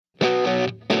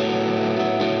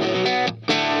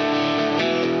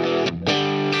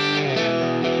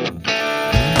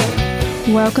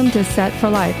Welcome to Set for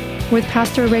Life with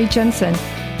Pastor Ray Jensen.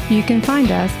 You can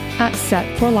find us at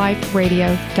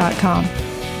setforliferadio.com.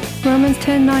 Romans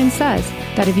 10:9 says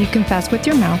that if you confess with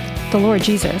your mouth the Lord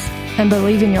Jesus and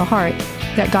believe in your heart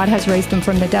that God has raised him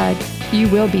from the dead, you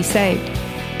will be saved.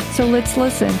 So let's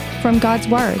listen from God's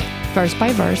Word, verse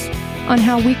by verse, on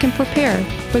how we can prepare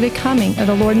for the coming of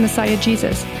the Lord and Messiah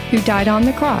Jesus, who died on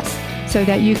the cross so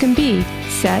that you can be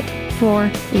set for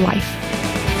life.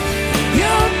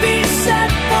 You'll be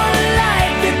set for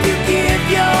life if you give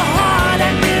your heart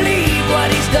and believe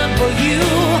what he's done for you.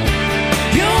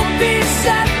 You'll be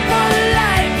set for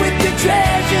life with your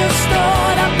treasure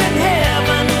stored up in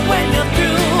heaven when you're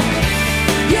through.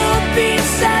 You'll be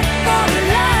set for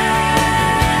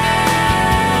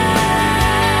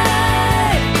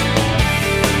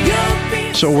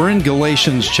life. So we're in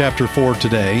Galatians chapter 4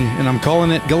 today, and I'm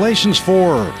calling it Galatians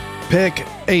 4, Pick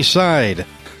a Side.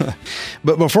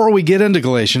 But before we get into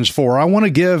Galatians 4, I want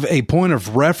to give a point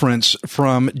of reference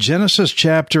from Genesis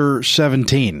chapter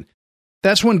 17.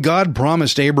 That's when God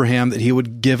promised Abraham that he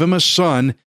would give him a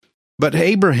son, but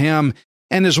Abraham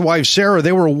and his wife Sarah,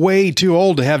 they were way too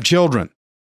old to have children.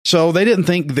 So they didn't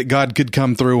think that God could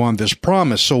come through on this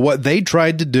promise. So what they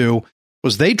tried to do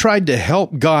was they tried to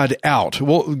help God out.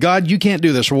 Well, God, you can't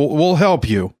do this. We'll help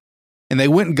you. And they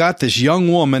went and got this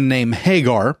young woman named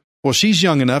Hagar. Well, she's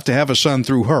young enough to have a son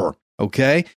through her,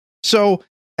 okay? So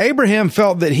Abraham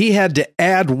felt that he had to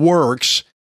add works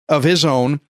of his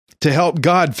own to help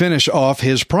God finish off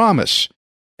his promise.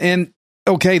 And,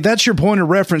 okay, that's your point of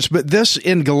reference, but this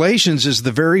in Galatians is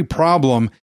the very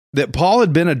problem that Paul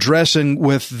had been addressing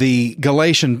with the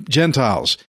Galatian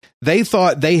Gentiles. They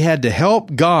thought they had to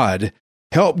help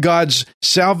God's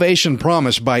salvation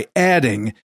promise by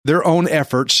adding their own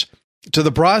efforts to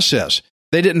the process.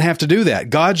 They didn't have to do that.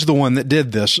 God's the one that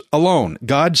did this alone.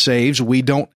 God saves. We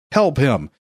don't help him.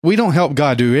 We don't help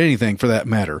God do anything for that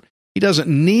matter. He doesn't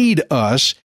need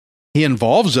us. He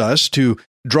involves us to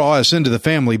draw us into the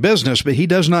family business, but he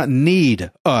does not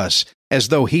need us as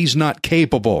though he's not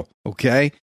capable,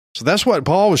 okay? So that's what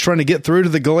Paul was trying to get through to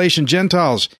the Galatian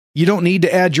Gentiles. You don't need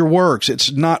to add your works.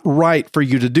 It's not right for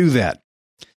you to do that.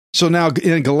 So now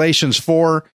in Galatians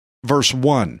 4, verse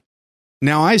 1,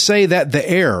 now I say that the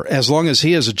heir, as long as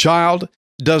he is a child,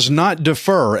 does not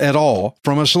differ at all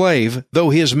from a slave, though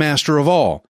he is master of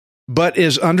all, but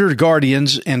is under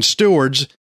guardians and stewards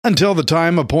until the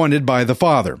time appointed by the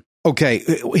father. Okay,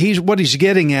 what he's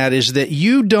getting at is that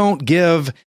you don't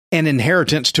give an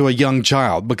inheritance to a young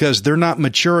child because they're not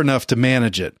mature enough to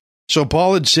manage it. So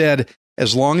Paul had said,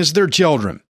 as long as they're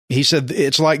children, he said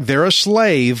it's like they're a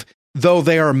slave, though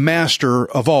they are master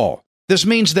of all. This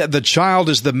means that the child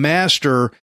is the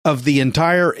master of the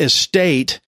entire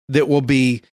estate that will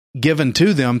be given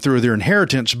to them through their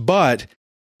inheritance, but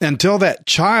until that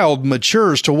child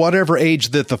matures to whatever age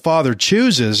that the father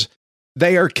chooses,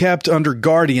 they are kept under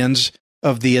guardians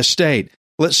of the estate.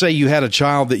 Let's say you had a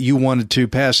child that you wanted to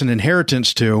pass an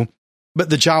inheritance to, but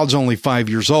the child's only 5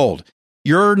 years old.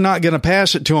 You're not going to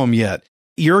pass it to him yet.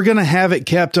 You're going to have it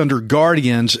kept under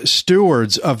guardians,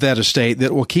 stewards of that estate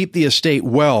that will keep the estate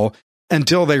well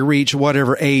until they reach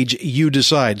whatever age you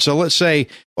decide. So let's say,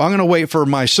 well, I'm going to wait for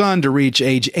my son to reach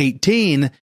age 18.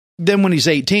 Then when he's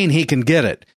 18, he can get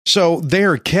it. So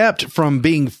they're kept from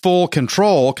being full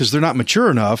control because they're not mature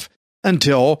enough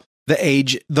until the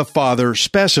age the father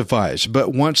specifies.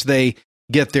 But once they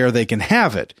get there, they can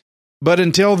have it. But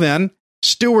until then,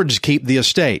 stewards keep the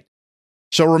estate.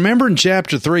 So remember in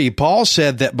chapter 3, Paul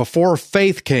said that before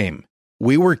faith came,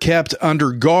 we were kept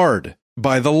under guard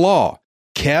by the law,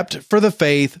 kept for the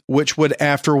faith which would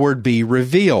afterward be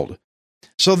revealed.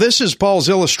 So this is Paul's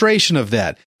illustration of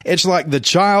that. It's like the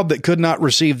child that could not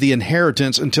receive the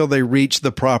inheritance until they reached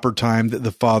the proper time that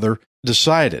the father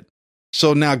decided.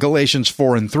 So now Galatians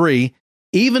 4 and 3,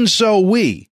 even so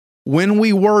we, when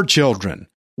we were children,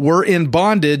 were in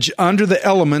bondage under the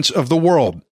elements of the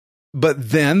world. But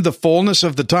then the fullness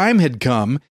of the time had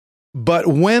come. But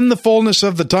when the fullness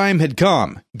of the time had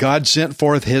come, God sent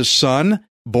forth his Son,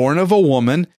 born of a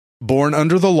woman, born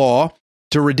under the law,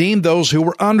 to redeem those who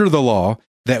were under the law,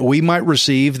 that we might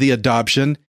receive the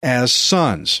adoption as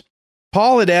sons.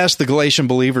 Paul had asked the Galatian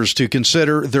believers to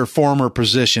consider their former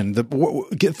position.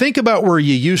 Think about where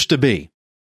you used to be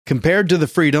compared to the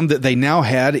freedom that they now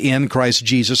had in Christ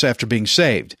Jesus after being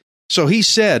saved. So he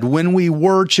said, when we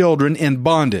were children in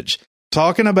bondage,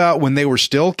 talking about when they were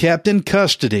still kept in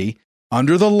custody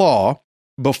under the law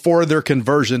before their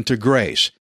conversion to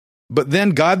grace. But then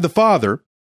God the Father,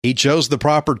 he chose the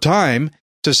proper time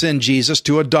to send Jesus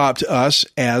to adopt us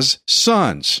as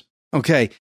sons. Okay,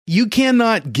 you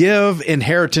cannot give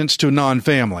inheritance to a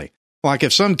non-family. Like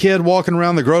if some kid walking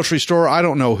around the grocery store, I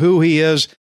don't know who he is,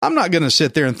 I'm not going to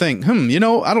sit there and think, I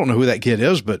don't know who that kid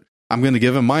is, but I'm going to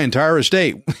give him my entire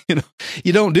estate.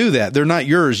 You don't do that. They're not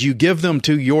yours. You give them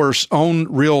to your own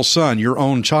real son, your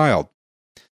own child.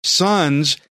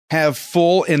 Sons have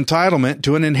full entitlement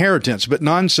to an inheritance, but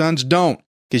non-sons don't,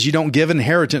 because you don't give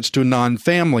inheritance to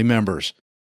non-family members.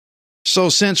 So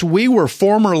since we were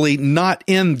formerly not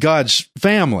in God's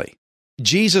family,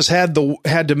 Jesus had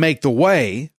to make the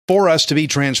way for us to be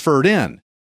transferred in.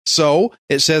 So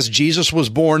it says Jesus was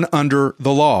born under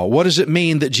the law. What does it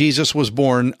mean that Jesus was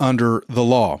born under the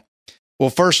law?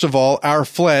 Well, first of all, our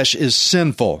flesh is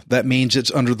sinful. That means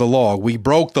it's under the law. We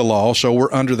broke the law, so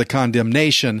we're under the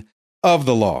condemnation of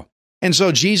the law. And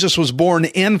so Jesus was born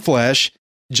in flesh,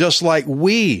 just like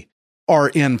we are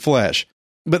in flesh.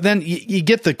 But then you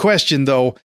get the question,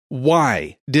 though,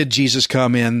 why did Jesus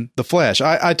come in the flesh?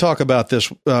 I talk about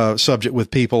this subject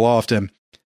with people often.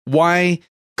 Why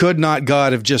could not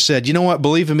God have just said, you know what,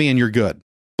 believe in me and you're good.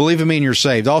 Believe in me and you're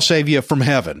saved. I'll save you from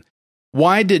heaven.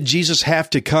 Why did Jesus have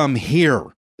to come here?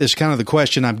 Is kind of the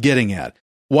question I'm getting at.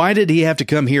 Why did he have to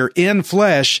come here in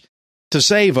flesh to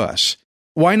save us?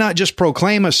 Why not just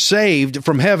proclaim us saved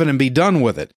from heaven and be done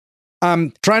with it?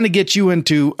 I'm trying to get you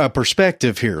into a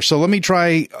perspective here. So let me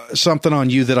try something on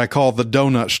you that I call the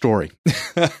donut story.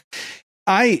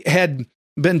 I had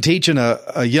been teaching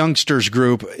a youngsters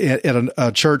group at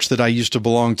a church that I used to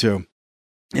belong to.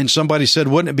 And somebody said,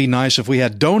 wouldn't it be nice if we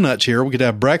had donuts here? We could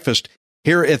have breakfast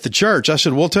here at the church. I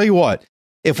said, well, tell you what,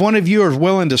 if one of you are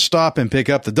willing to stop and pick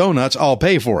up the donuts, I'll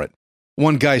pay for it.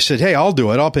 One guy said, hey, I'll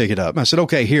do it. I'll pick it up. I said,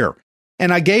 okay, here.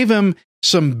 And I gave him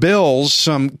some bills,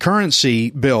 some currency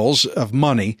bills of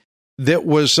money that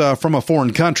was from a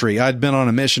foreign country. I'd been on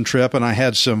a mission trip and I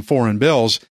had some foreign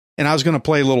bills, and I was going to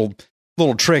play a little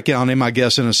trick on him, I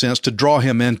guess, in a sense, to draw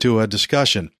him into a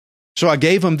discussion. So I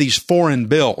gave him these foreign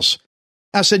bills.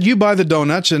 I said, you buy the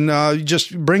donuts and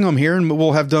just bring them here and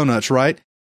we'll have donuts, right?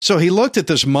 So he looked at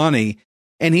this money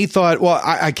and he thought, well,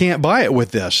 I can't buy it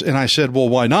with this. And I said, well,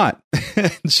 why not?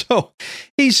 So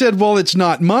he said, well, it's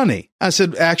not money. I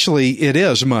said, actually, it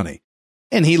is money.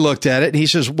 And he looked at it and he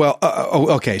says, well,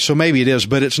 okay, so maybe it is,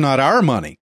 but it's not our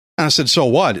money. And I said, so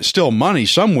what? It's still money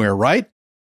somewhere, right?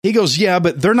 He goes, yeah,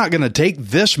 but they're not going to take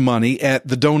this money at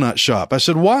the donut shop. I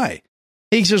said, why?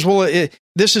 He says, well,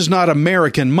 this is not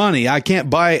American money. I can't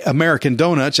buy American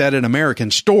donuts at an American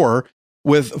store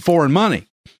with foreign money.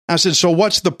 I said, so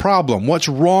what's the problem? What's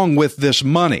wrong with this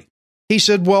money? He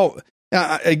said, well,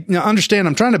 now understand,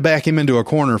 I'm trying to back him into a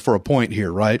corner for a point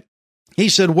here, right? He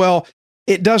said, well,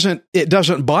 it doesn't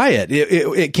buy it.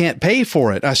 It can't pay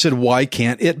for it. I said, why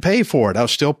can't it pay for it? I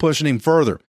was still pushing him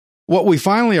further. What we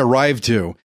finally arrived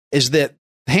to is that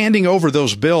handing over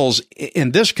those bills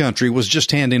in this country was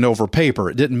just handing over paper.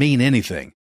 It didn't mean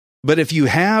anything. But if you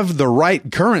have the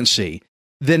right currency,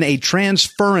 then a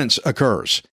transference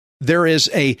occurs. There is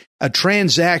a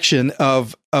transaction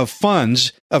of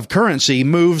funds, of currency,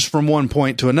 moves from one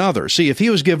point to another. See, if he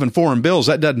was given foreign bills,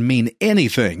 that doesn't mean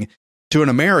anything to an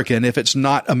American if it's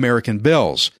not American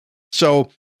bills. So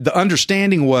the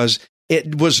understanding was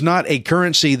it was not a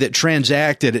currency that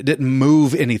transacted. It didn't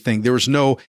move anything. There was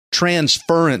no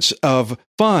transference of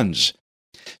funds.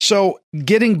 So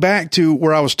getting back to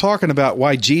where I was talking about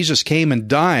why Jesus came and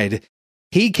died,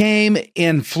 he came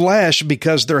in flesh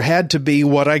because there had to be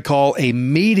what I call a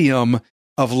medium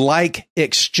of like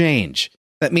exchange.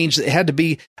 That means it had to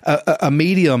be a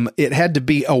medium. It had to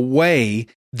be a way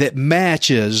that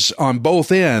matches on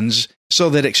both ends so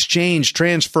that exchange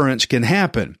transference can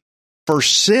happen. For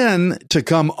sin to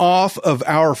come off of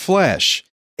our flesh,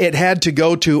 it had to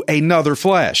go to another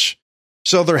flesh.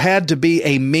 So there had to be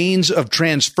a means of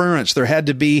transference. There had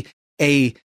to be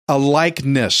a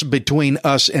likeness between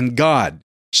us and God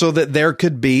so that there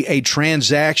could be a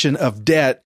transaction of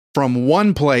debt from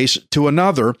one place to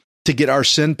another to get our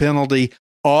sin penalty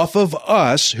off of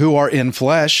us who are in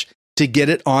flesh to get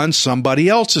it on somebody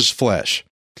else's flesh.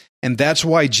 And that's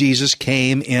why Jesus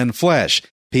came in flesh.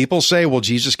 People say, well,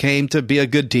 Jesus came to be a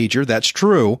good teacher. That's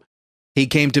true. He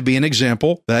came to be an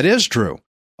example. That is true.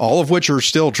 All of which are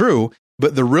still true.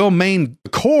 But the real main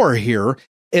core here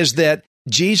is that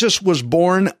Jesus was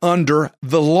born under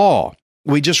the law.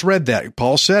 We just read that.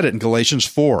 Paul said it in Galatians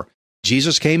 4.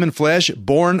 Jesus came in flesh,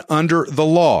 born under the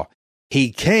law.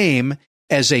 He came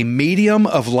as a medium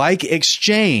of like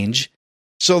exchange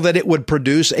so that it would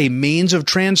produce a means of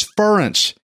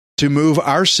transference to move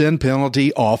our sin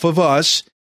penalty off of us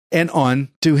and on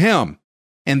to him.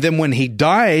 And then when he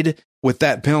died with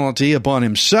that penalty upon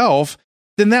himself,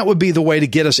 then that would be the way to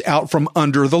get us out from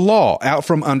under the law, out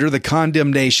from under the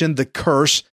condemnation, the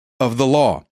curse of the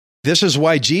law. This is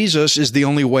why Jesus is the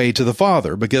only way to the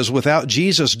Father, because without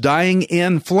Jesus dying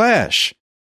in flesh,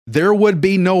 there would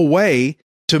be no way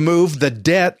to move the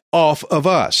debt off of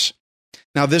us.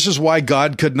 Now, this is why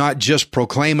God could not just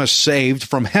proclaim us saved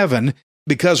from heaven,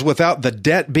 because without the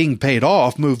debt being paid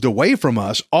off, moved away from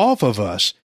us, off of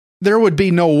us, there would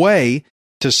be no way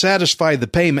to satisfy the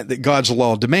payment that God's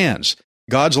law demands.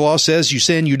 God's law says you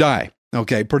sin, you die.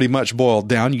 Okay, pretty much boiled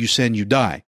down, you sin, you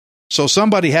die. So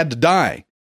somebody had to die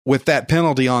with that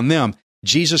penalty on them.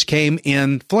 Jesus came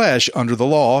in flesh under the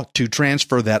law to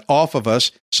transfer that off of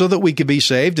us so that we could be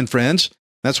saved. And friends,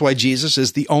 that's why Jesus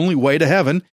is the only way to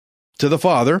heaven, to the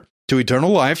Father, to eternal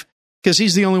life, because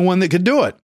he's the only one that could do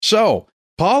it. So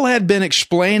Paul had been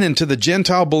explaining to the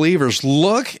Gentile believers,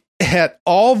 look at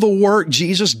all the work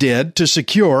Jesus did to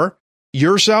secure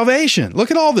your salvation.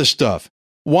 Look at all this stuff.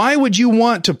 Why would you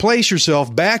want to place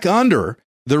yourself back under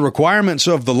the requirements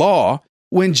of the law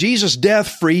when Jesus' death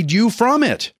freed you from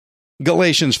it?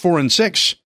 Galatians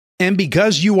 4:6, and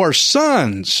because you are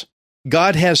sons,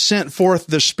 God has sent forth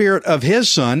the Spirit of His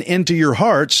Son into your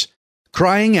hearts,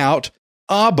 crying out,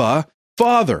 Abba,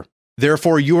 Father.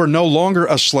 Therefore you are no longer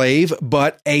a slave,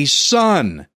 but a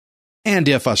son. And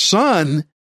if a son,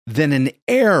 then an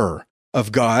heir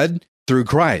of God through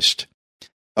Christ.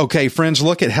 Okay, friends,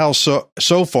 look at how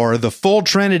so far the full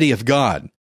Trinity of God.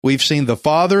 We've seen the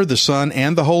Father, the Son,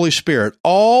 and the Holy Spirit.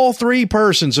 All three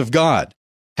persons of God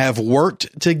have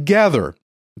worked together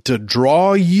to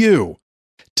draw you,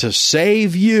 to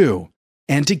save you,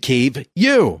 and to keep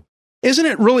you. Isn't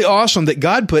it really awesome that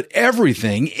God put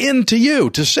everything into you,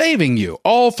 to saving you,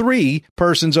 all three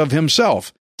persons of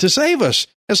himself, to save us?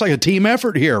 It's like a team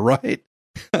effort here, right?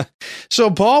 So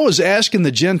Paul was asking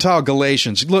the Gentile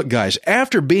Galatians, look, guys,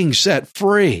 after being set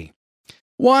free,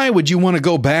 why would you want to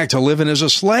go back to living as a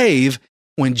slave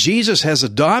when Jesus has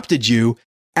adopted you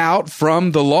out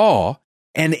from the law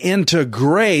and into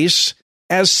grace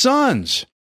as sons?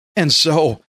 And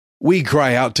so we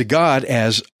cry out to God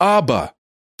as Abba,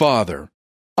 Father.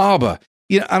 Abba.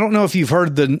 You know, I don't know if you've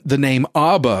heard the name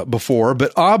Abba before,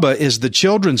 but Abba is the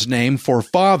children's name for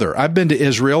father. I've been to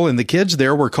Israel, and the kids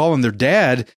there were calling their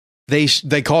dad,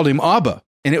 they called him Abba.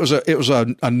 And it was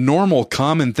a normal,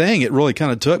 common thing. It really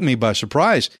kind of took me by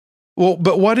surprise. Well,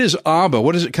 but what is Abba?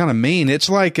 What does it kind of mean? It's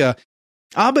like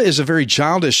Abba is a very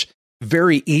childish,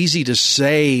 very easy to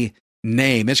say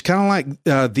name. It's kind of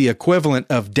like the equivalent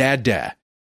of Dada.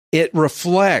 It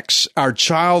reflects our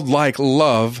childlike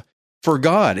love for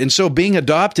God. And so being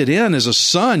adopted in as a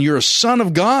son, you're a son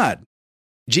of God.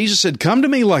 Jesus said, come to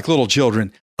me like little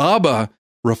children. Abba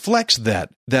reflects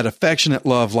that affectionate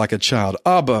love like a child.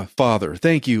 Abba, Father.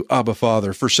 Thank you, Abba,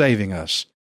 Father, for saving us.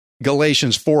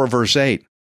 Galatians 4, verse 8.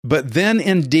 But then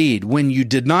indeed, when you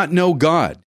did not know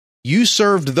God, you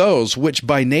served those which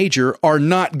by nature are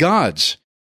not gods.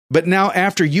 But now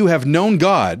after you have known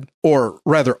God, or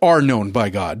rather are known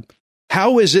by God,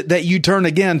 how is it that you turn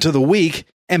again to the weak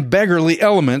and beggarly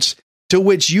elements to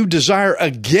which you desire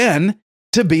again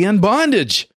to be in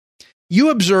bondage? You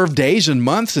observe days and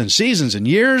months and seasons and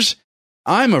years.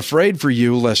 I'm afraid for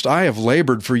you, lest I have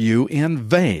labored for you in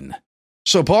vain.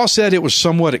 So Paul said it was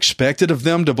somewhat expected of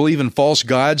them to believe in false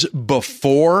gods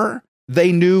before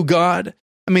they knew God.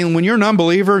 I mean, when you're an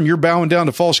unbeliever and you're bowing down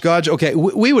to false gods, okay,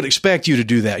 we would expect you to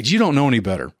do that because you don't know any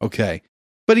better, okay?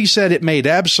 But he said it made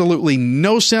absolutely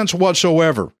no sense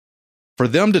whatsoever for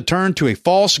them to turn to a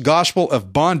false gospel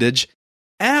of bondage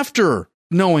after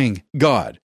knowing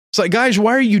God. It's like, guys,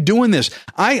 why are you doing this?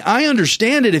 I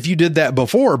understand it if you did that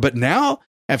before, but now,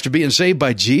 after being saved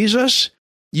by Jesus,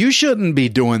 you shouldn't be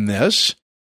doing this.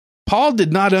 Paul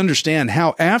did not understand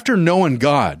how, after knowing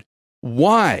God,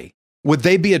 why would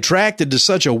they be attracted to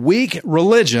such a weak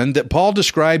religion that Paul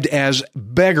described as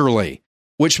beggarly,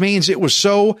 which means it was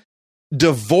so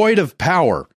devoid of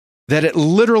power that it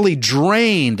literally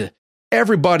drained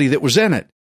everybody that was in it.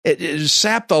 It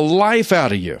sapped the life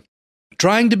out of you.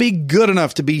 Trying to be good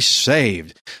enough to be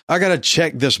saved. I got to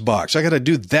check this box. I got to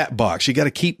do that box. You got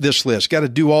to keep this list. Got to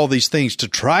do all these things to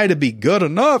try to be good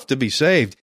enough to be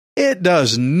saved. It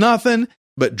does nothing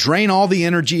but drain all the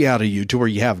energy out of you to where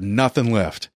you have nothing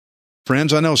left.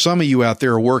 Friends, I know some of you out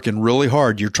there are working really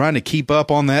hard. You're trying to keep up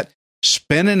on that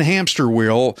spinning hamster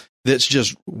wheel that's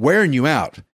just wearing you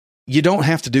out. You don't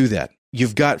have to do that.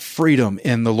 You've got freedom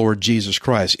in the Lord Jesus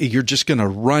Christ. You're just going to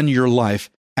run your life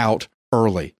out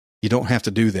early. You don't have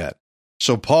to do that.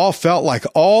 So Paul felt like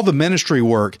all the ministry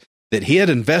work that he had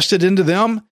invested into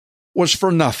them was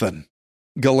for nothing.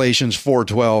 Galatians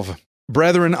 4:12.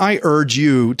 Brethren, I urge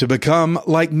you to become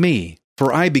like me,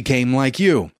 for I became like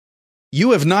you.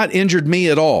 You have not injured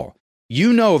me at all.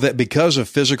 You know that because of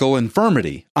physical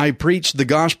infirmity, I preached the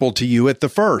gospel to you at the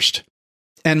first.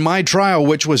 And my trial,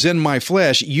 which was in my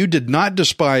flesh, you did not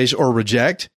despise or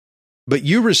reject, but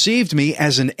you received me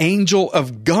as an angel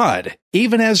of God,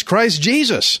 even as Christ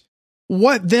Jesus.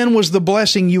 What then was the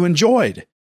blessing you enjoyed?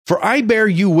 For I bear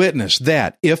you witness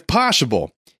that, if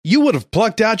possible, you would have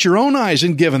plucked out your own eyes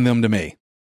and given them to me.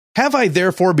 Have I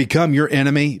therefore become your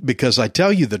enemy because I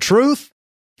tell you the truth?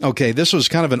 Okay, this was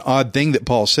kind of an odd thing that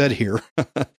Paul said here,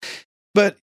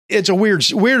 but it's a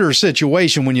weirder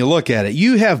situation when you look at it.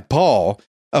 You have Paul,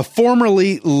 a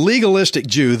formerly legalistic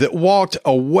Jew that walked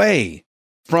away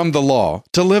from the law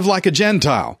to live like a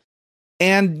Gentile.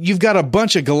 And you've got a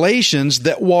bunch of Galatians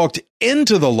that walked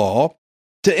into the law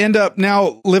to end up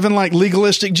now living like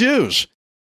legalistic Jews.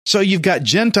 So you've got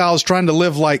Gentiles trying to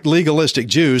live like legalistic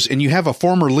Jews, and you have a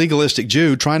former legalistic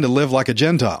Jew trying to live like a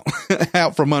Gentile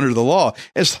out from under the law.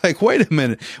 It's like, wait a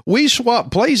minute, we swap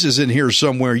places in here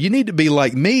somewhere. You need to be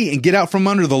like me and get out from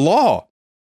under the law.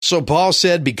 So Paul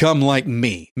said, become like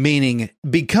me, meaning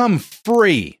become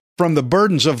free from the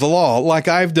burdens of the law like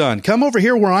I've done. Come over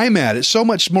here where I'm at. It's so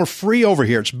much more free over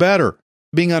here. It's better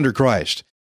being under Christ.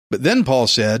 But then Paul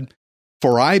said,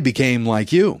 for I became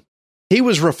like you. He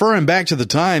was referring back to the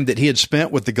time that he had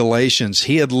spent with the Galatians.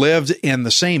 He had lived in the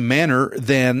same manner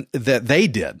that they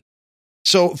did.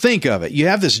 So think of it. You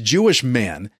have this Jewish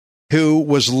man who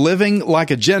was living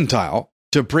like a Gentile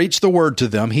to preach the word to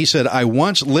them. He said, I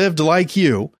once lived like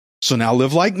you, so now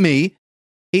live like me.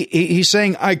 He's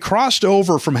saying, I crossed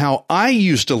over from how I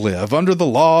used to live under the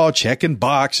law, checking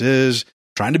boxes,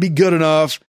 trying to be good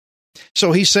enough.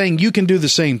 So he's saying you can do the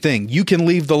same thing. You can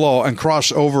leave the law and cross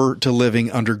over to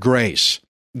living under grace.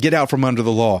 Get out from under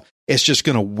the law. It's just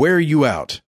going to wear you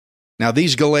out. Now,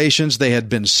 these Galatians, they had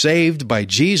been saved by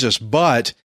Jesus,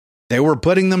 but they were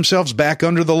putting themselves back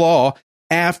under the law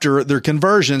after their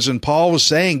conversions. And Paul was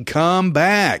saying, come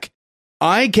back.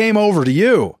 I came over to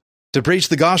you to preach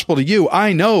the gospel to you.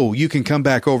 I know you can come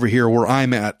back over here where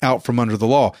I'm at, out from under the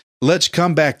law. Let's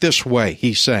come back this way,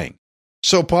 he's saying.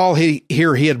 So Paul, he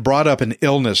had brought up an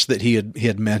illness that he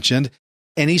had mentioned,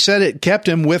 and he said it kept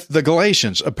him with the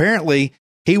Galatians. Apparently,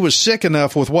 he was sick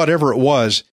enough with whatever it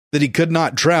was that he could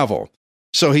not travel.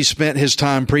 So he spent his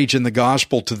time preaching the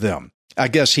gospel to them. I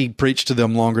guess he preached to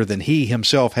them longer than he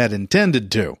himself had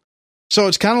intended to. So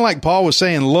it's kind of like Paul was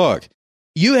saying, look,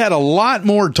 you had a lot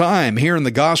more time hearing the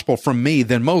gospel from me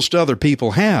than most other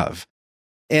people have.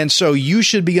 And so you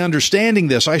should be understanding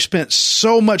this. I spent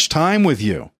so much time with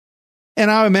you. And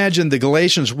I imagine the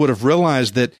Galatians would have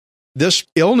realized that this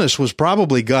illness was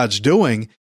probably God's doing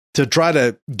to try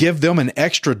to give them an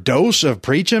extra dose of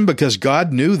preaching because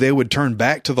God knew they would turn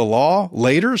back to the law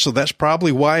later. So that's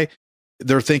probably why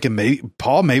they're thinking,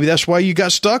 maybe that's why you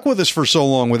got stuck with us for so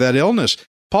long with that illness.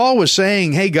 Paul was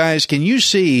saying, hey guys, can you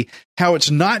see how it's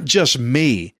not just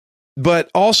me, but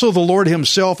also the Lord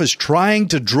himself is trying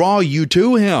to draw you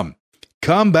to him.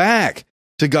 Come back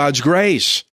to God's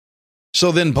grace.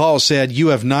 So then Paul said, you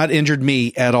have not injured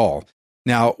me at all.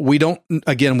 Now, we don't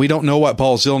know what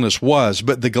Paul's illness was,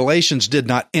 but the Galatians did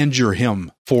not injure him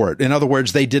for it. In other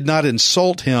words, they did not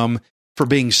insult him for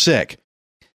being sick.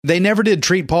 They never did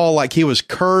treat Paul like he was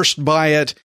cursed by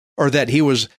it or that he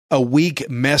was a weak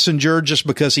messenger just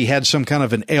because he had some kind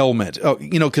of an ailment.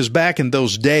 Because back in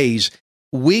those days,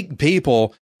 weak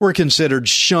people were considered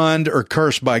shunned or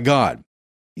cursed by God.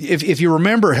 If you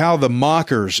remember how the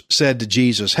mockers said to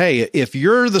Jesus, hey, if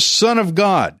you're the Son of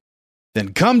God,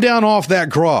 then come down off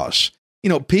that cross.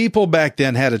 People back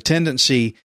then had a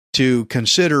tendency to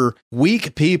consider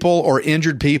weak people or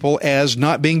injured people as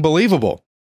not being believable.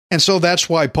 And so that's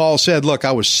why Paul said, look,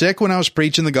 I was sick when I was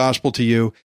preaching the gospel to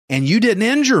you, and you didn't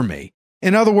injure me.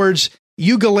 In other words,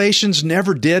 you Galatians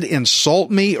never did insult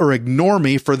me or ignore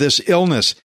me for this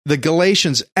illness. The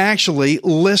Galatians actually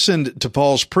listened to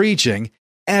Paul's preaching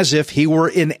as if he were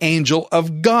an angel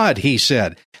of God, he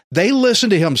said. They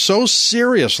listened to him so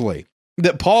seriously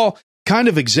that Paul kind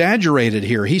of exaggerated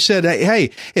here. He said, hey,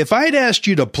 if I'd asked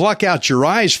you to pluck out your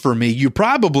eyes for me, you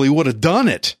probably would have done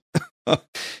it.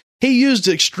 He used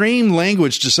extreme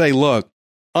language to say, look,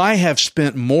 I have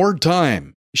spent more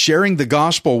time sharing the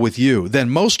gospel with you than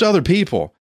most other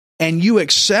people, and you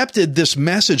accepted this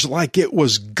message like it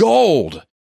was gold.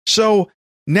 So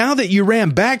now that you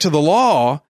ran back to the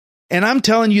law, and I'm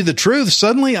telling you the truth,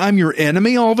 suddenly I'm your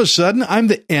enemy. All of a sudden, I'm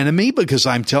the enemy because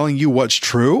I'm telling you what's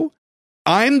true.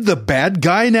 I'm the bad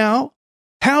guy now.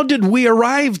 How did we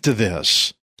arrive to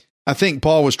this? I think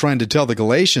Paul was trying to tell the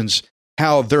Galatians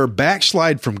how their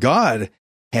backslide from God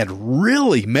had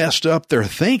really messed up their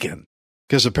thinking,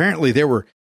 because apparently they were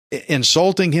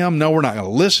insulting him. No, we're not going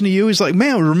to listen to you. He's like,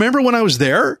 man, remember when I was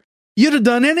there? You'd have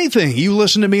done anything. You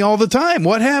listen to me all the time.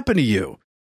 What happened to you?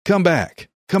 Come back.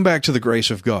 Come back to the grace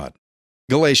of God.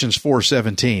 Galatians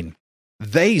 4:17.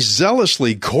 They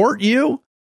zealously court you,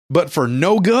 but for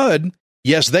no good.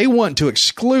 Yes, they want to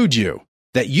exclude you,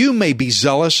 that you may be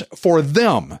zealous for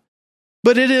them.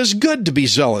 But it is good to be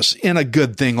zealous in a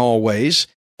good thing always,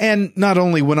 and not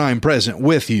only when I'm present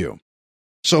with you.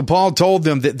 So Paul told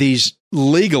them that these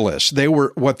legalists,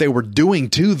 what they were doing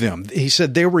to them. He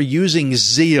said they were using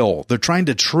zeal. They're trying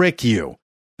to trick you.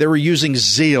 They were using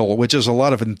zeal, which is a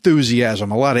lot of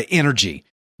enthusiasm, a lot of energy.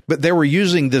 But they were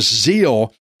using this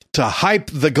zeal to hype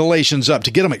the Galatians up,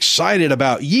 to get them excited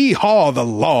about, yeehaw, the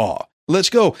law. Let's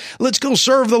go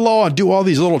serve the law and do all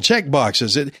these little check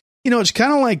boxes. It's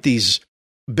kind of like these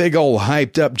big old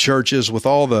hyped up churches with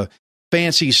all the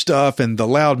fancy stuff and the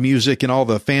loud music and all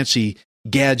the fancy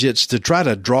gadgets to try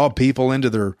to draw people into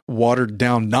their watered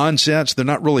down nonsense. They're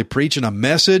not really preaching a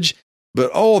message,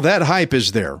 but that hype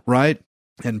is there, right?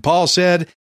 And Paul said,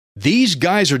 these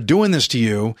guys are doing this to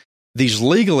you. These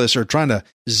legalists are trying to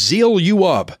zeal you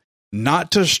up,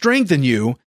 not to strengthen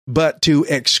you, but to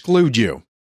exclude you.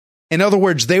 In other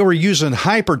words, they were using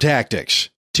hyper tactics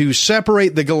to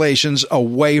separate the Galatians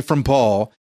away from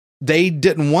Paul. They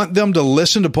didn't want them to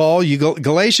listen to Paul. You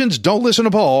Galatians, don't listen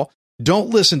to Paul. Don't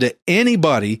listen to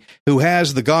anybody who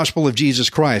has the gospel of Jesus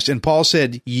Christ. And Paul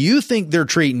said, you think they're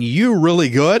treating you really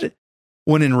good,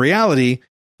 when in reality,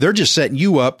 they're just setting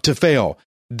you up to fail.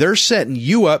 They're setting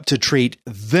you up to treat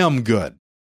them good.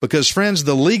 Because, friends,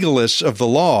 the legalists of the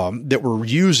law that were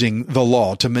using the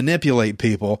law to manipulate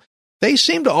people, they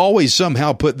seem to always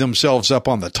somehow put themselves up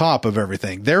on the top of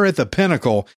everything. They're at the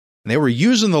pinnacle, and they were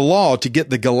using the law to get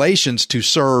the Galatians to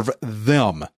serve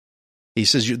them. He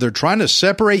says, they're trying to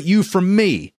separate you from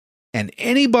me and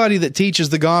anybody that teaches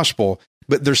the gospel,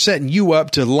 but they're setting you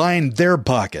up to line their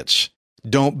pockets.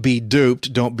 Don't be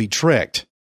duped. Don't be tricked.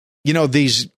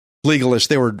 These legalists,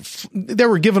 they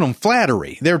were giving them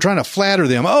flattery. They were trying to flatter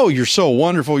them. Oh, you're so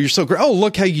wonderful. You're so great. Oh,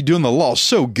 look how you're doing the law.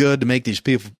 So good, to make these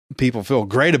people feel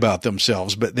great about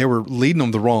themselves, but they were leading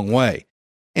them the wrong way.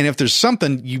 And if there's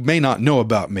something you may not know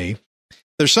about me,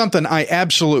 there's something I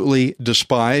absolutely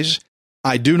despise.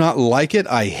 I do not like it.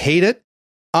 I hate it.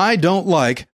 I don't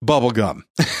like bubble gum.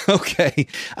 Okay.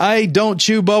 I don't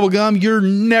chew bubble gum. You're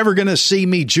never going to see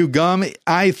me chew gum.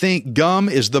 I think gum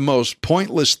is the most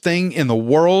pointless thing in the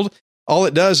world. All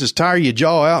it does is tire your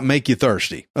jaw out and make you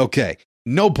thirsty. Okay.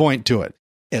 No point to it,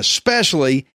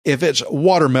 especially if it's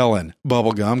watermelon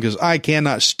bubble gum, because I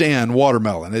cannot stand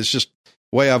watermelon. It's just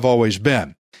the way I've always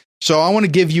been. So I want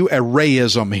to give you a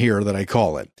rayism here that I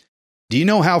call it. Do you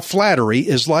know how flattery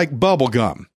is like bubble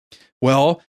gum?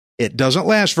 Well, it doesn't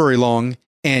last very long,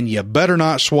 and you better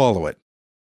not swallow it.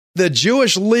 The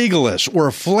Jewish legalists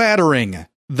were flattering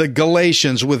the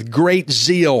Galatians with great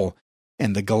zeal,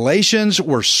 and the Galatians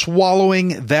were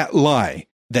swallowing that lie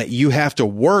that you have to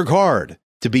work hard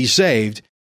to be saved.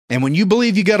 And when you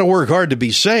believe you got to work hard to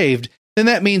be saved, then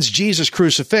that means Jesus'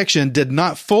 crucifixion did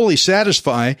not fully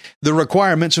satisfy the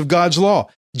requirements of God's law.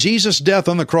 Jesus' death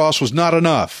on the cross was not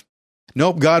enough.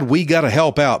 Nope, God, we got to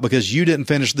help out because you didn't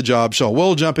finish the job, so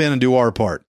we'll jump in and do our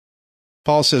part.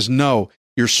 Paul says, no,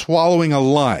 you're swallowing a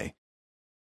lie.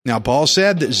 Now, Paul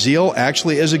said that zeal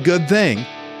actually is a good thing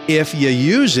if you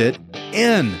use it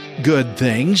in good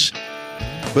things,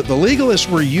 but the legalists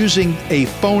were using a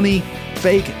phony,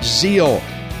 fake zeal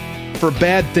for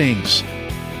bad things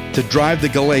to drive the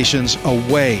Galatians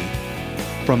away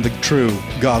from the true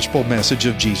gospel message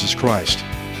of Jesus Christ.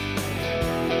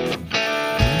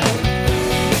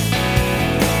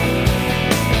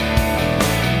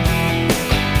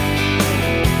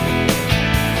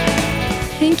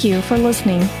 Thank you for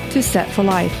listening to Set for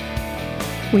Life.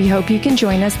 We hope you can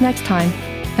join us next time,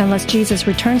 unless Jesus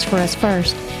returns for us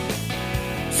first.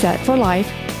 Set for Life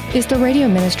is the radio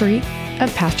ministry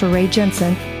of Pastor Ray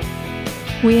Jensen.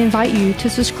 We invite you to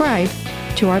subscribe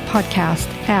to our podcast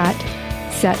at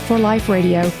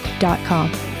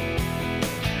setforliferadio.com.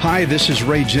 Hi, this is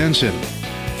Ray Jensen.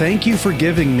 Thank you for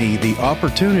giving me the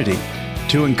opportunity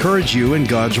to encourage you in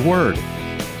God's Word.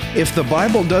 If the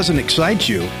Bible doesn't excite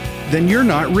you, then you're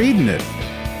not reading it.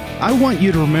 I want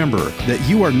you to remember that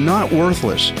you are not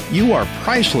worthless. You are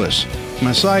priceless.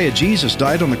 Messiah Jesus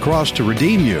died on the cross to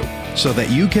redeem you so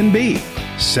that you can be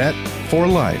set for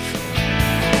life.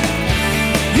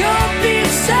 You'll be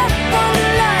set for